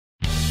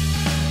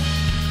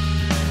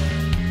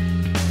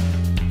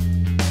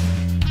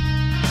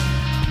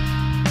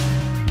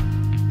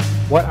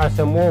What are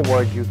some more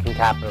words you can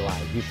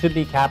capitalize? You should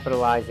be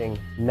capitalizing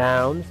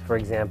nouns, for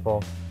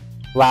example,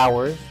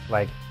 flowers,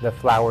 like the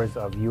flowers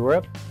of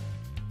Europe.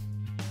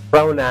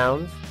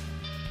 Pronouns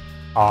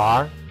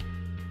are,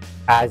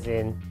 as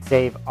in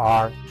save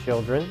our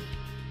children,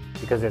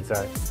 because it's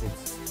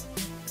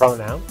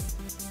pronoun.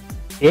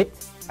 It,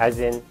 as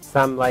in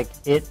some like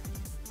it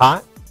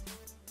hot.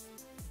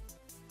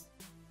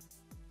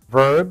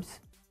 Verbs,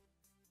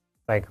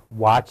 like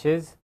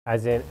watches,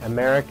 as in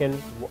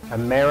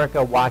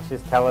America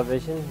watches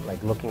television,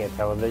 like looking at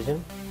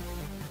television.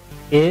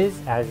 Is,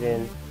 as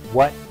in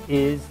what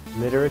is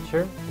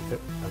literature, it's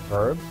a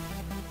verb.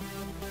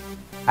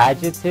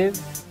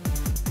 Adjectives,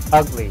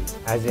 ugly,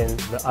 as in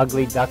the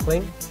ugly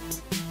duckling.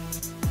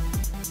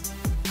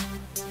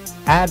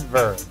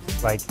 Adverbs,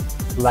 like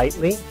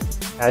slightly,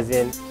 as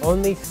in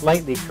only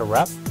slightly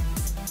corrupt.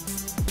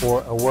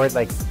 Or a word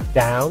like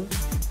down,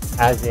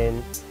 as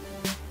in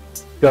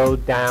go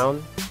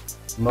down,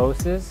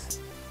 Moses.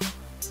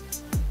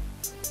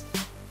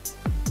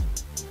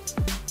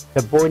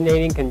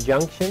 Subordinating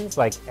conjunctions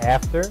like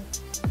after,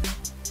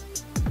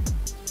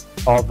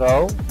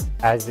 although,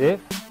 as if,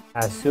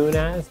 as soon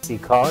as,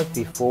 because,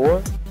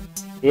 before,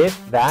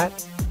 if, that,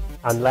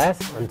 unless,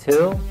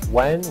 until,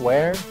 when,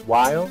 where,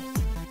 while.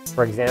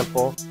 For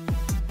example,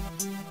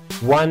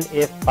 one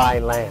if by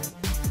land.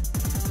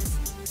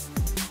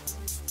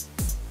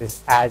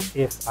 This as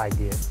if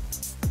idea.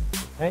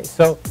 Okay,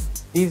 so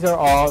these are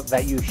all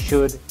that you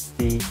should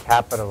be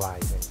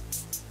capitalizing.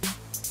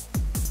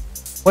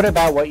 What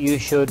about what you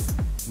should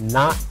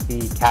not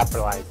be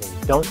capitalizing?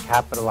 Don't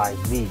capitalize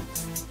these.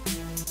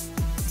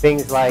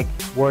 Things like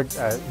words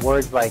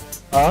like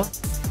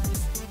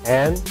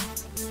and,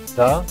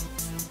 the,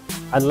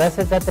 unless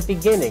it's at the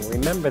beginning.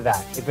 Remember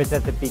that. If it's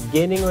at the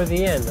beginning or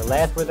the end, the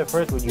last word or the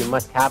first word, you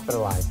must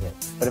capitalize it.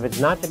 But if it's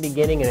not the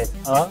beginning and it's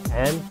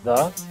and,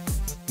 the,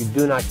 you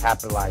do not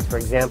capitalize. For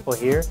example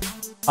here,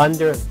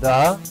 under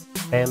the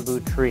bamboo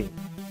tree.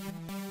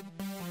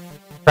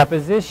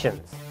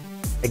 Prepositions,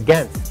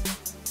 against,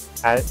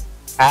 as,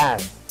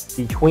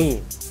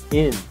 between,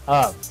 in,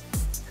 of,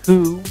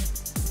 to.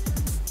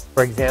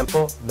 For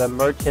example, the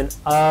merchant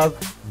of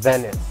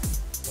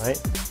Venice,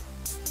 right?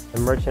 The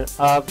merchant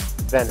of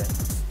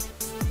Venice.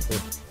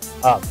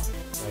 It's of,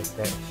 right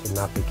there. It should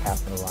not be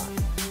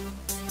capitalized.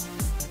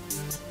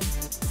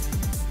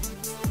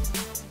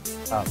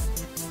 Of.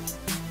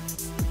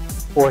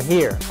 Or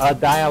here, a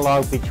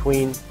dialogue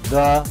between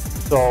the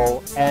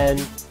soul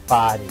and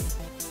body.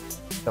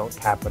 Don't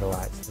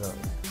capitalize those.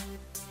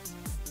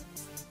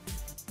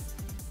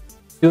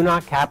 Do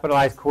not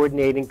capitalize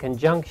coordinating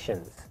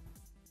conjunctions.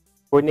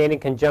 Coordinating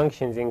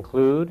conjunctions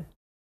include,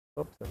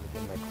 oops, let me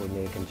get my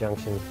coordinating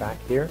conjunctions back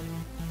here.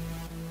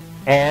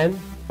 And,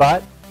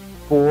 but,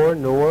 for,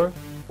 nor,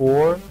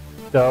 for,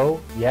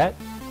 so, yet.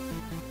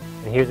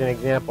 And here's an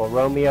example,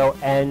 Romeo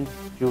and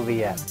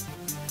Juliet.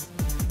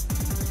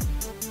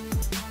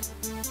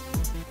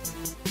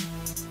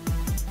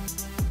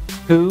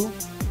 To,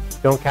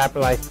 don't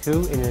capitalize to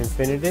in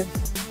infinitives.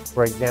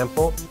 For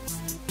example,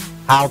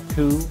 how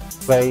to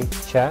play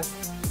chess.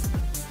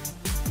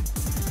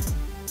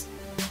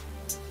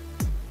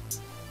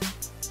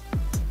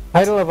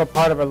 Title of a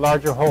part of a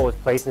larger whole is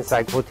placed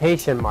inside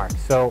quotation marks.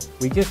 So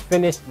we just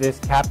finished this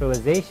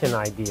capitalization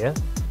idea,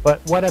 but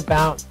what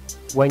about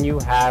when you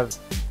have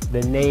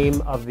the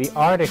name of the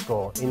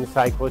article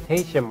inside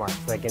quotation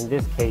marks, like in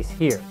this case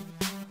here?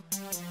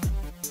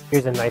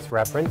 Here's a nice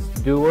reference.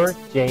 Doer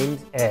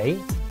James A.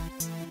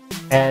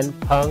 and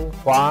Peng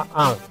Hua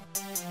Ang.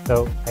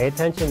 So pay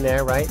attention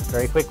there, right?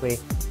 Very quickly.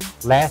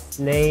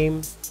 Last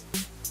name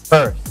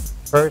first.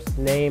 First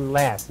name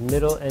last.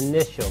 Middle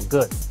initial.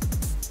 Good.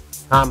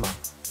 Comma.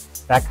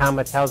 That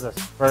comma tells us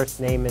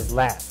first name is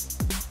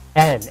last.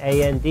 N,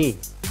 A-N-D.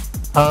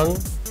 Peng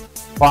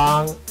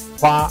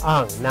Hua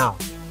Ang. Now,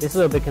 this is a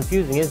little bit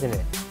confusing, isn't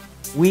it?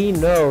 We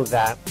know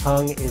that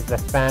Peng is the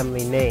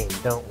family name,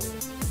 don't we?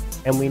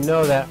 And we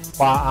know that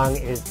Hua Ang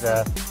is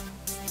the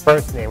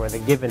first name or the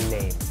given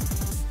name.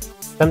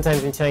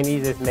 Sometimes in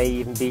Chinese this may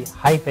even be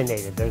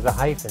hyphenated. There's a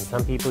hyphen.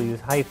 Some people use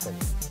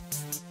hyphens.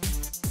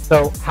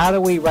 So how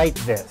do we write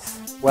this?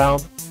 Well,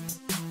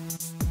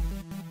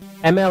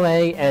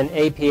 MLA and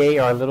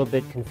APA are a little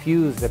bit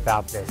confused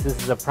about this.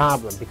 This is a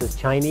problem because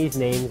Chinese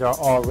names are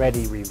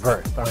already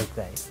reversed, aren't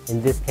they?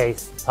 In this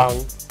case,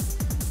 Peng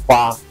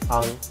Hua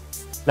Ang.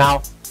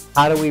 Now,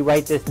 how do we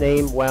write this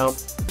name? Well,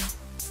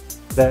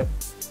 the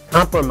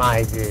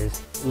compromise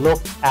is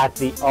look at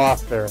the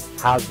author,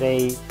 how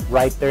they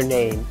write their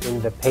name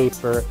in the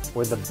paper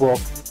or the book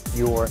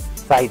you're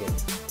citing.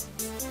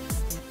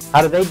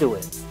 How do they do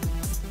it?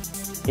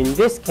 In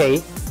this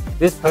case,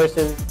 this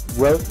person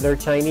wrote their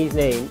Chinese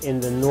name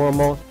in the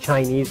normal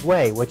Chinese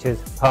way, which is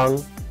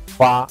Peng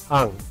Hua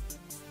Ang.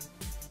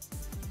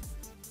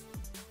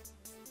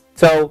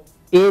 So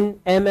in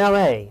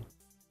MLA,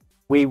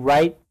 we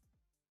write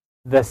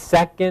the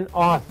second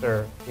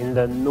author in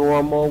the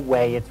normal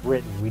way it's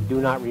written. We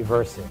do not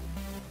reverse it.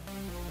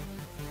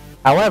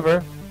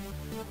 However,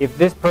 if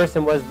this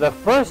person was the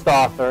first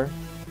author,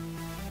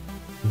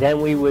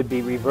 then we would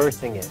be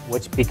reversing it,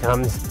 which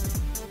becomes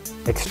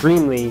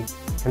extremely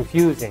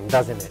confusing,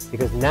 doesn't it?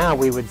 Because now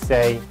we would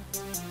say,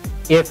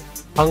 if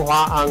Heng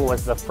Hua-Eng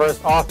was the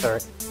first author,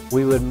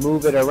 we would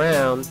move it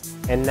around,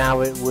 and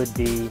now it would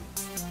be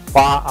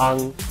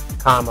Hua-Eng,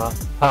 comma,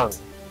 Heng.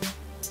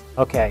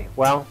 Okay,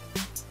 well,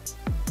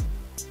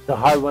 it's a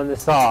hard one to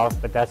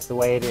solve, but that's the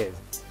way it is.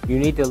 You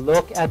need to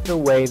look at the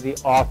way the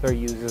author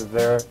uses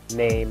their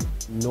name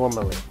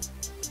normally.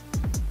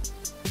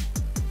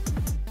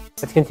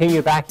 Let's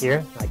continue back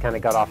here. I kind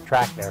of got off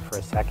track there for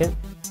a second.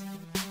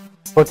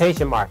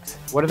 Quotation marks.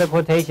 What are the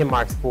quotation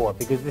marks for?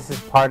 Because this is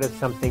part of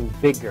something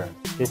bigger.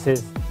 This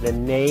is the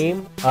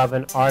name of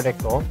an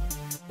article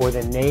or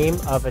the name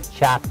of a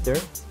chapter,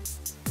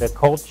 the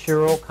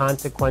cultural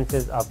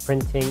consequences of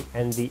printing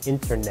and the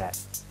internet.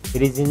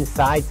 It is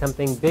inside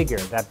something bigger.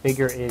 That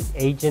bigger is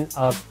Agent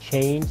of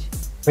Change,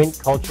 Print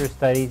Culture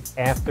Studies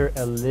after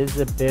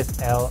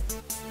Elizabeth L.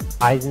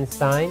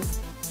 Eisenstein.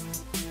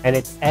 And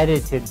it's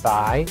edited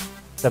by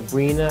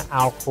Sabrina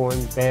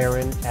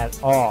Alcorn-Barron et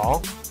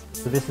al.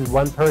 So this is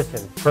one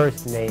person,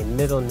 first name,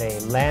 middle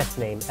name, last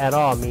name, et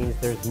al. Means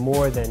there's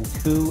more than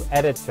 2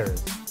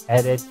 editors.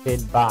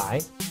 Edited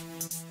by.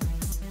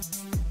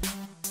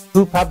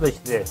 Who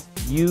published this?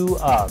 U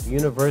of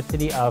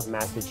University of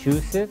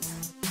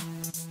Massachusetts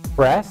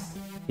Press,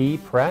 P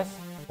Press,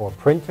 or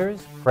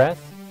Printers Press,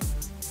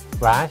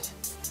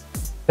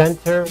 /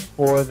 Center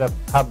for the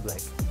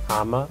Public,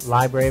 comma,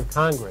 Library of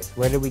Congress.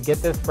 Where did we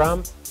get this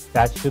from?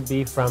 That should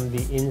be from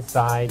the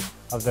inside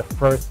of the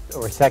first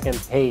or second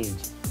page,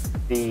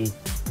 the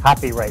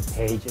copyright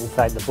page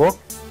inside the book.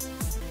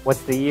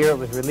 What's the year it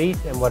was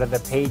released, and what are the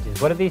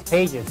pages? What are these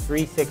pages?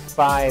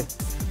 365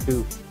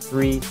 to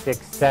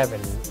 367.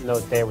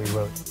 Note there we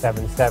wrote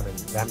 77.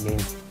 That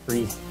means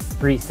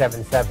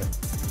 377.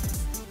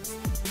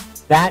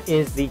 That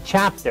is the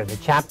chapter. The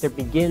chapter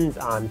begins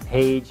on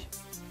page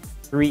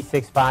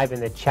 365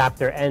 and the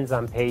chapter ends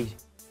on page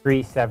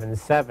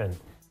 377.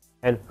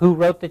 And who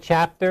wrote the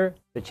chapter?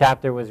 The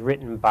chapter was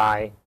written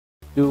by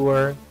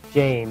Duer,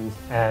 James,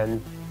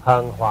 and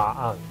Heng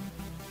Hua-Eng.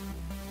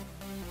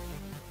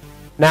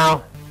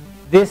 Now,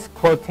 this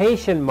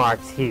quotation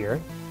marks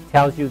here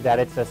tells you that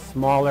it's a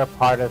smaller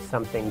part of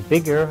something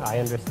bigger. I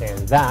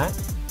understand that.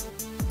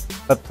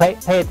 But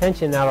pay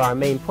attention now to our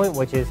main point,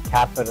 which is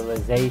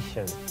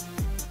capitalization.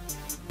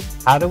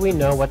 How do we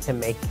know what to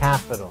make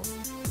capital?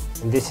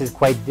 And this is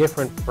quite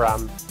different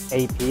from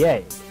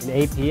APA. In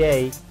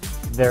APA,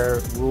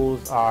 their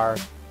rules are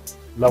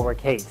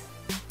lowercase.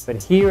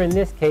 But here in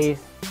this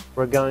case,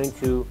 we're going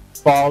to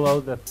follow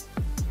the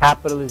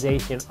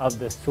capitalization of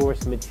the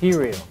source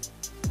material.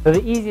 So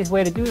the easiest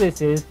way to do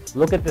this is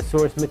look at the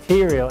source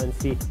material and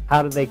see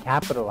how do they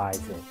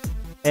capitalize it.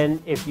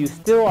 And if you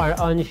still are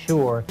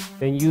unsure,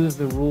 then use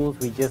the rules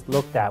we just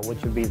looked at,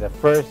 which would be the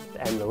first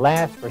and the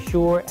last for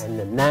sure, and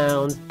the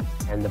nouns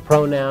and the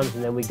pronouns,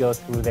 and then we go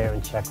through there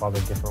and check all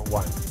the different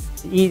ones.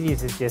 The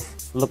easiest is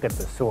just look at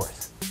the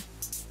source.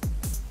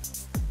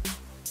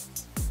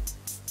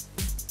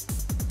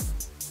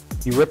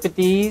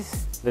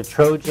 Euripides, The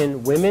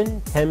Trojan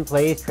Women, 10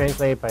 plays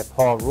translated by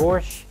Paul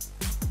Rorsch,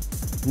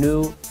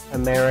 New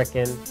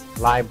American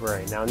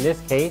Library. Now in this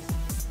case,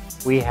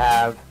 we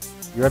have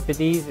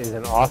Euripides is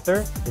an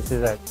author. This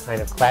is a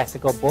kind of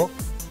classical book.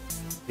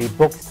 The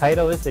book's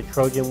title is The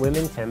Trojan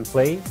Women, 10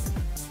 Plays.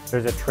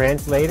 There's a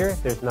translator.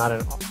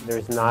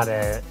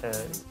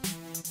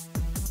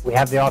 We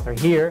have the author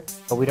here,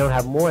 but we don't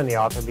have more in the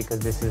author because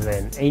this is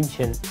an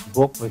ancient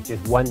book with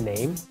just one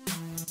name.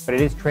 But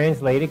it is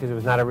translated because it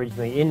was not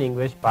originally in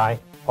English by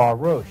Paul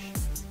Rorsch,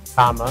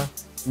 comma,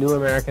 New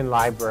American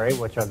Library,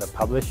 which are the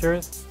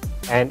publishers,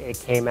 and it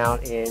came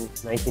out in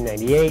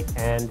 1998,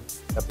 and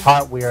the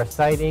part we are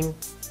citing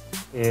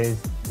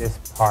is this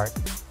part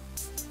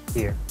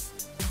here.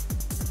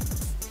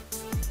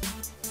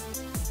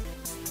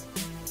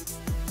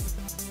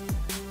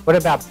 What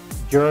about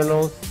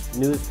journals,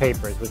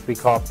 newspapers, which we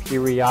call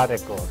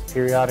periodicals?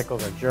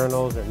 Periodicals are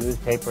journals or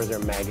newspapers or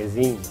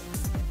magazines.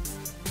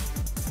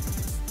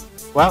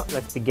 Well,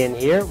 let's begin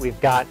here. We've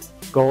got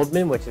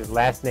Goldman, which is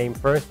last name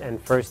first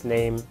and first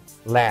name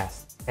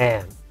last,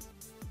 and.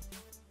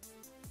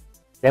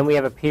 Then we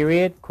have a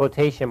period,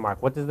 quotation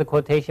mark. What does the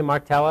quotation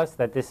mark tell us?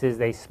 That this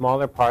is a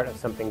smaller part of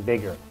something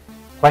bigger.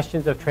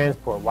 Questions of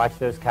transport, watch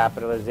those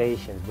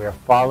capitalizations. We are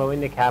following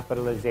the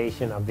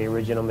capitalization of the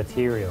original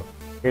material.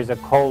 Here's a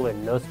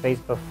colon, no space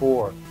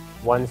before,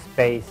 one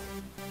space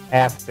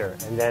after,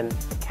 and then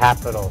a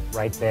capital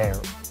right there,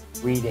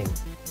 reading.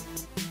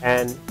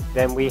 And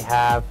then we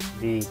have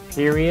the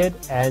period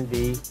and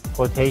the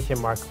quotation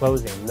mark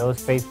closing, no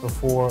space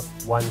before,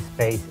 one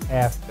space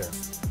after.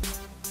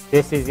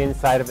 This is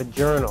inside of a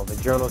journal.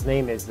 The journal's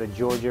name is the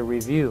Georgia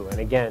Review. And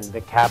again,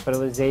 the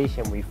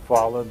capitalization, we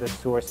follow the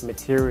source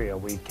material.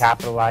 We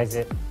capitalize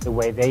it the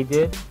way they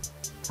did,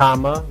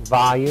 comma,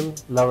 volume,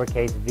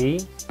 lowercase v,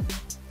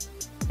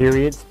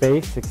 period,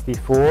 space,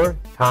 64,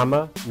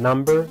 comma,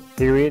 number,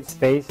 period,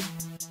 space,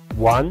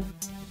 1.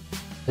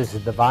 This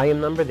is the volume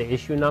number, the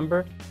issue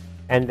number,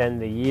 and then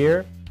the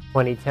year,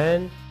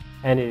 2010,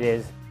 and it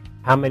is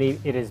how many,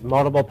 it is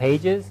multiple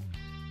pages,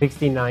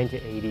 69 to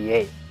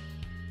 88.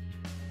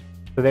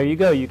 So there you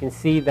go. You can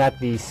see that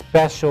the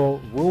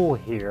special rule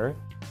here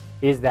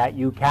is that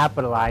you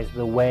capitalize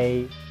the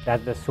way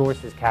that the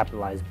source is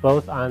capitalized,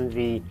 both on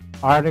the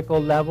article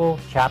level,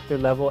 chapter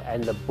level,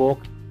 and the book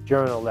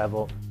journal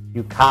level.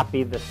 You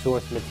copy the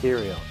source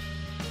material.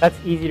 That's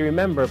easy to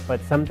remember,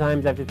 but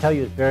sometimes I have to tell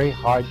you it's very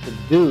hard to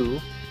do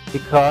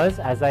because,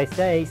 as I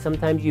say,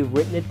 sometimes you've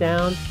written it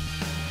down,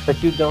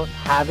 but you don't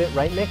have it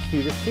right next to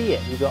you to see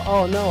it. You go,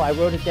 oh no, I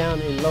wrote it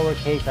down in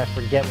lowercase, I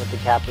forget what the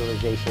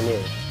capitalization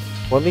is.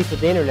 Or at least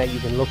with the internet, you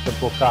can look the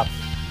book up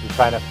and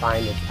try to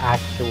find its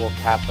actual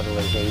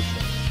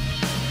capitalization.